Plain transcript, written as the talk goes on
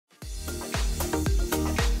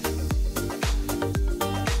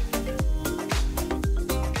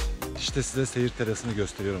İşte size seyir terasını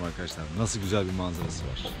gösteriyorum arkadaşlar. Nasıl güzel bir manzarası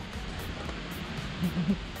var.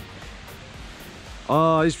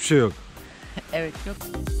 Aa, hiçbir şey yok. Evet, yok.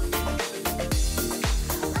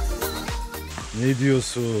 Ne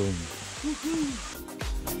diyorsun?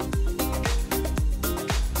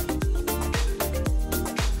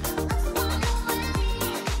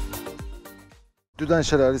 GÜZEL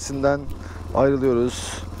Şelalesi'nden ayrılıyoruz.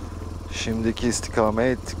 Şimdiki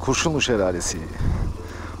istikamet Kurşunlu Şelalesi.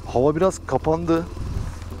 Hava biraz kapandı.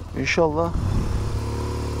 İnşallah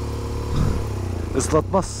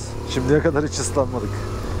ıslatmaz. Şimdiye kadar hiç ıslanmadık.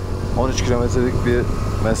 13 kilometrelik bir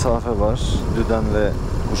mesafe var Düden'le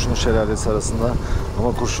Kurşunlu Şelalesi arasında.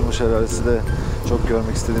 Ama Kurşunlu Şelalesi de çok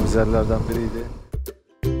görmek istediğimiz yerlerden biriydi.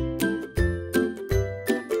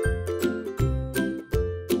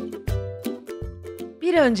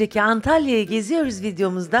 Bir önceki Antalya'yı geziyoruz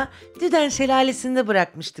videomuzda Düden Şelalesi'nde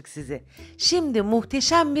bırakmıştık sizi. Şimdi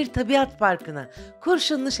muhteşem bir tabiat parkına,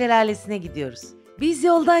 Kurşunlu Şelalesine gidiyoruz. Biz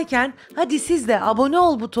yoldayken hadi siz de abone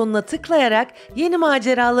ol butonuna tıklayarak yeni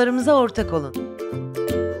maceralarımıza ortak olun.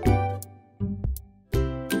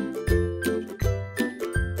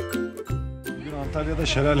 Bugün Antalya'da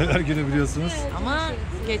Şelaleler Günü biliyorsunuz. Ama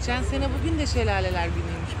geçen sene bugün de Şelaleler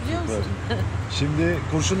Günü'ymüş, biliyor musun? Şimdi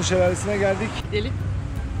Kurşunlu Şelalesi'ne geldik. Gidelim.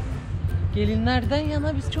 Gelinlerden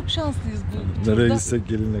yana biz çok şanslıyız bu turda. Nereye gitsek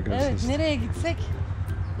gelinle karşılaştık. Evet, nereye gitsek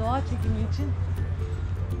doğa çekimi için.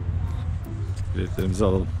 Biletlerimizi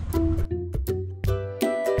alalım.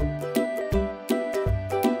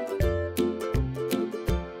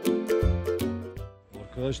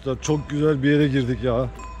 Arkadaşlar çok güzel bir yere girdik ya.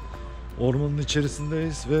 Ormanın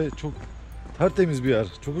içerisindeyiz ve çok tertemiz bir yer.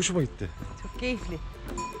 Çok hoşuma gitti. Çok keyifli.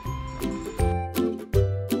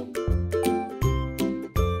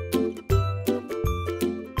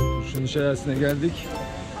 Kurşunlu Şelalesi'ne geldik.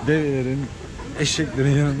 Develerin,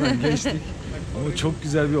 eşeklerin yanından geçtik. Ama çok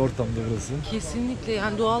güzel bir ortamdı burası. Kesinlikle,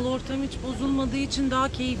 yani doğal ortam hiç bozulmadığı için daha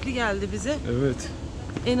keyifli geldi bize. Evet.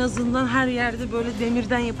 En azından her yerde böyle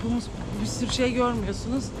demirden yapılmış bir sürü şey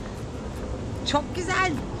görmüyorsunuz. Çok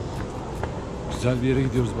güzel. Güzel bir yere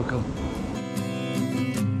gidiyoruz bakalım.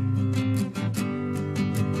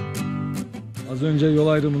 Az önce yol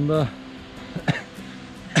ayrımında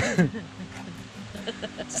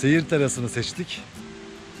seyir terasını seçtik.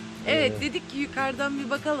 Evet, dedik ki yukarıdan bir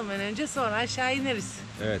bakalım en önce, sonra aşağı ineriz.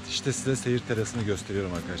 Evet, işte size seyir terasını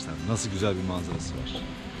gösteriyorum arkadaşlar. Nasıl güzel bir manzarası var.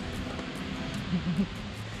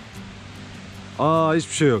 Aa,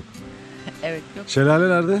 hiçbir şey yok. Evet, yok. Şelale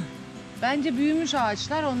nerede? Bence büyümüş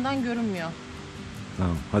ağaçlar, ondan görünmüyor.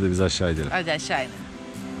 Tamam, hadi biz aşağı gidelim. Hadi aşağı inelim.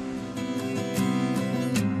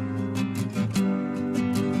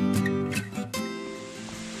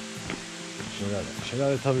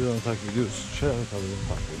 Şelale tabelonu takip ediyoruz. Şelale tabelonu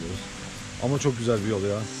takip ediyoruz. Ama çok güzel bir yol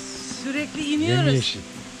ya. Sürekli iniyoruz. Yemyeşil.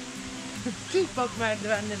 Tüh, bak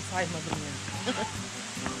merdivenleri saymadım ya.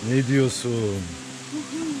 Ne diyorsun?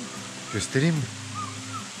 Göstereyim mi?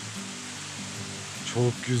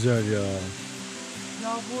 Çok güzel ya.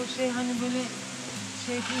 Ya bu şey hani böyle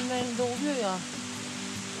şey filmlerinde oluyor ya.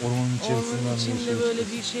 Ormanın içerisinden Onun bir içinde şey böyle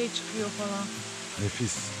çıkıyor. bir şey çıkıyor falan.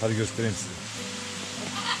 Nefis. Hadi göstereyim size.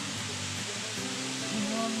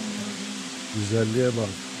 Güzelliğe bak.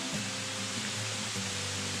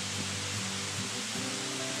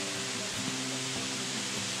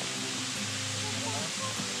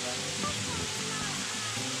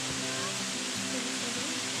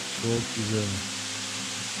 Çok güzel.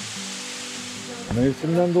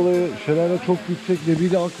 Mevsimden dolayı şelale çok yüksek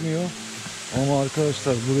debiyle akmıyor. Ama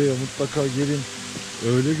arkadaşlar buraya mutlaka gelin.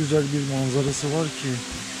 Öyle güzel bir manzarası var ki.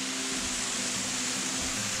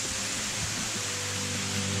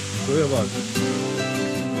 Şuraya bak.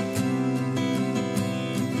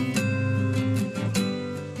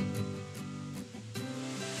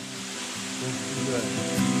 Çok güzel.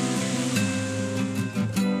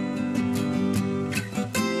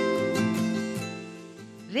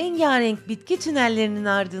 Rengarenk bitki tünellerinin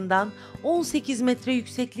ardından 18 metre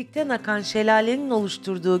yükseklikten akan şelalenin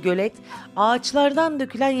oluşturduğu gölet ağaçlardan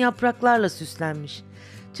dökülen yapraklarla süslenmiş.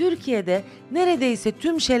 Türkiye'de neredeyse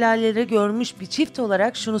tüm şelaleleri görmüş bir çift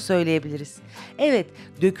olarak şunu söyleyebiliriz. Evet,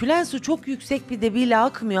 dökülen su çok yüksek bir debiyle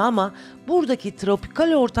akmıyor ama buradaki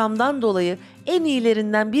tropikal ortamdan dolayı en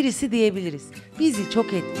iyilerinden birisi diyebiliriz. Bizi çok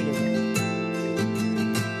etkiledi.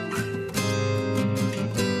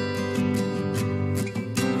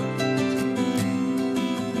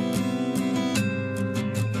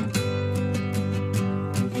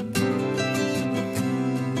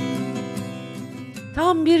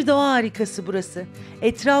 Tam bir doğa harikası burası.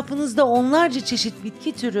 Etrafınızda onlarca çeşit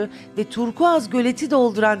bitki türü ve turkuaz göleti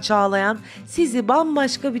dolduran Çağlayan sizi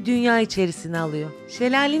bambaşka bir dünya içerisine alıyor.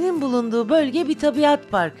 Şelalenin bulunduğu bölge bir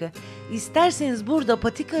tabiat parkı. İsterseniz burada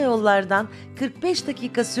patika yollardan 45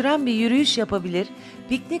 dakika süren bir yürüyüş yapabilir,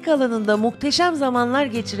 piknik alanında muhteşem zamanlar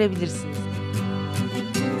geçirebilirsiniz.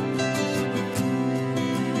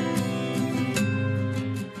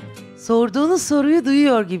 Sorduğunuz soruyu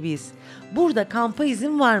duyuyor gibiyiz. Burada kampa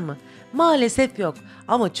izin var mı? Maalesef yok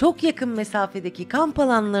ama çok yakın mesafedeki kamp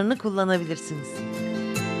alanlarını kullanabilirsiniz.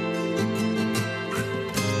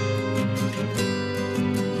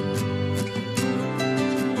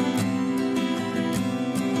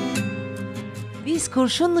 Biz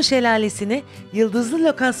Kurşunlu Şelalesi'ni yıldızlı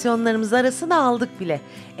lokasyonlarımız arasına aldık bile.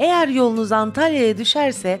 Eğer yolunuz Antalya'ya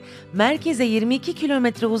düşerse merkeze 22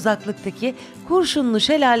 kilometre uzaklıktaki Kurşunlu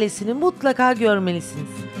Şelalesi'ni mutlaka görmelisiniz.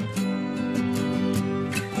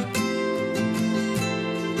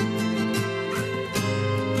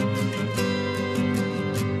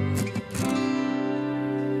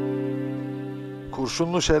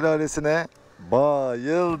 Kurşunlu Şelalesi'ne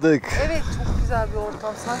bayıldık. Evet, çok güzel bir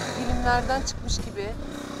ortam. Sanki filmlerden çıkmış gibi.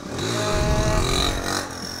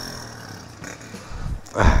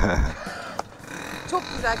 Çok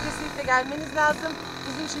güzel. Kesinlikle gelmeniz lazım.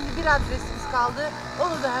 Bizim şimdi bir adresimiz kaldı.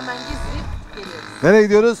 Onu da hemen gezip geliyoruz. Nereye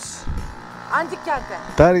gidiyoruz? Antik kente.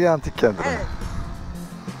 Perge Antik Kenti'ne. Evet.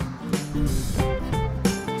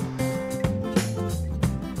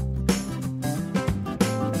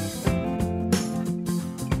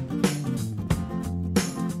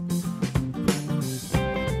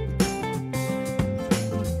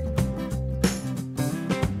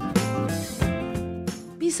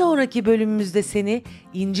 Bir sonraki bölümümüzde seni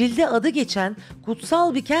İncil'de adı geçen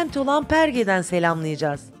kutsal bir kent olan Perge'den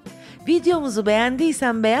selamlayacağız. Videomuzu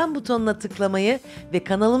beğendiysen beğen butonuna tıklamayı ve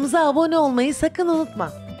kanalımıza abone olmayı sakın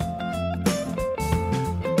unutma.